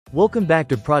Welcome back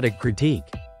to Product Critique.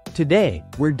 Today,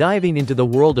 we're diving into the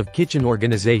world of kitchen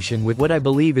organization with what I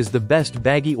believe is the best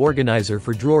baggie organizer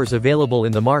for drawers available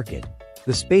in the market,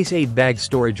 the SpaceAid Bag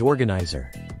Storage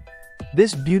Organizer.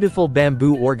 This beautiful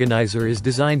bamboo organizer is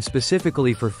designed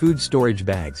specifically for food storage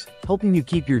bags, helping you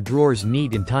keep your drawers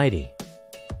neat and tidy.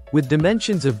 With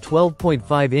dimensions of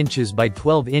 12.5 inches by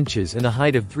 12 inches and a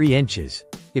height of 3 inches,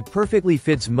 it perfectly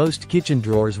fits most kitchen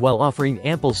drawers while offering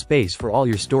ample space for all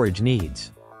your storage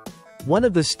needs. One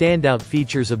of the standout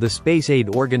features of the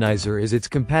SpaceAid organizer is its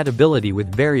compatibility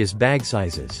with various bag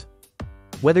sizes.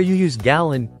 Whether you use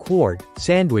gallon, quart,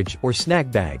 sandwich, or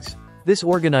snack bags, this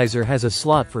organizer has a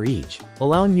slot for each,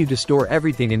 allowing you to store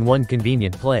everything in one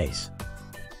convenient place.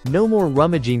 No more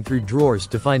rummaging through drawers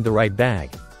to find the right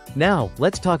bag. Now,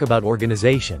 let's talk about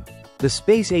organization. The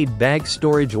SpaceAid Bag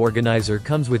Storage Organizer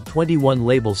comes with 21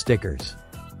 label stickers.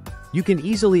 You can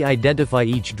easily identify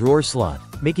each drawer slot,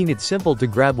 making it simple to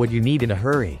grab what you need in a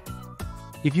hurry.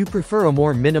 If you prefer a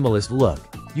more minimalist look,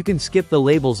 you can skip the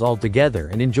labels altogether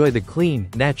and enjoy the clean,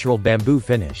 natural bamboo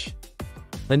finish.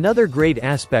 Another great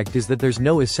aspect is that there's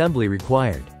no assembly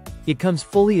required. It comes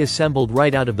fully assembled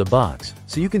right out of the box,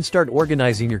 so you can start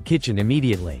organizing your kitchen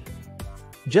immediately.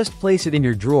 Just place it in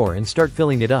your drawer and start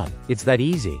filling it up, it's that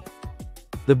easy.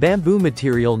 The bamboo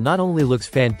material not only looks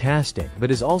fantastic but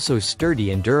is also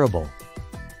sturdy and durable.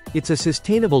 It's a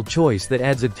sustainable choice that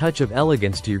adds a touch of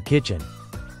elegance to your kitchen.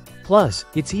 Plus,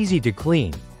 it's easy to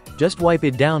clean. Just wipe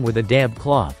it down with a damp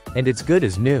cloth, and it's good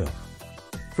as new.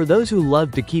 For those who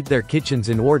love to keep their kitchens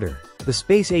in order, the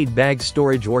SpaceAid Bag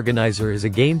Storage Organizer is a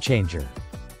game changer.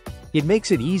 It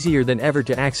makes it easier than ever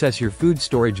to access your food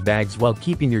storage bags while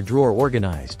keeping your drawer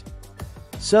organized.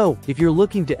 So, if you're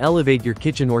looking to elevate your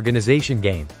kitchen organization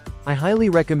game, I highly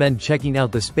recommend checking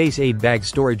out the SpaceAid Bag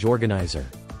Storage Organizer.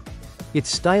 It's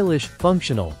stylish,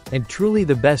 functional, and truly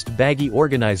the best baggie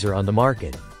organizer on the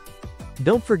market.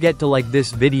 Don't forget to like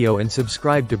this video and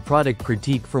subscribe to Product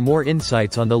Critique for more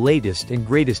insights on the latest and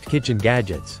greatest kitchen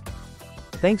gadgets.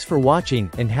 Thanks for watching,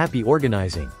 and happy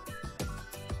organizing.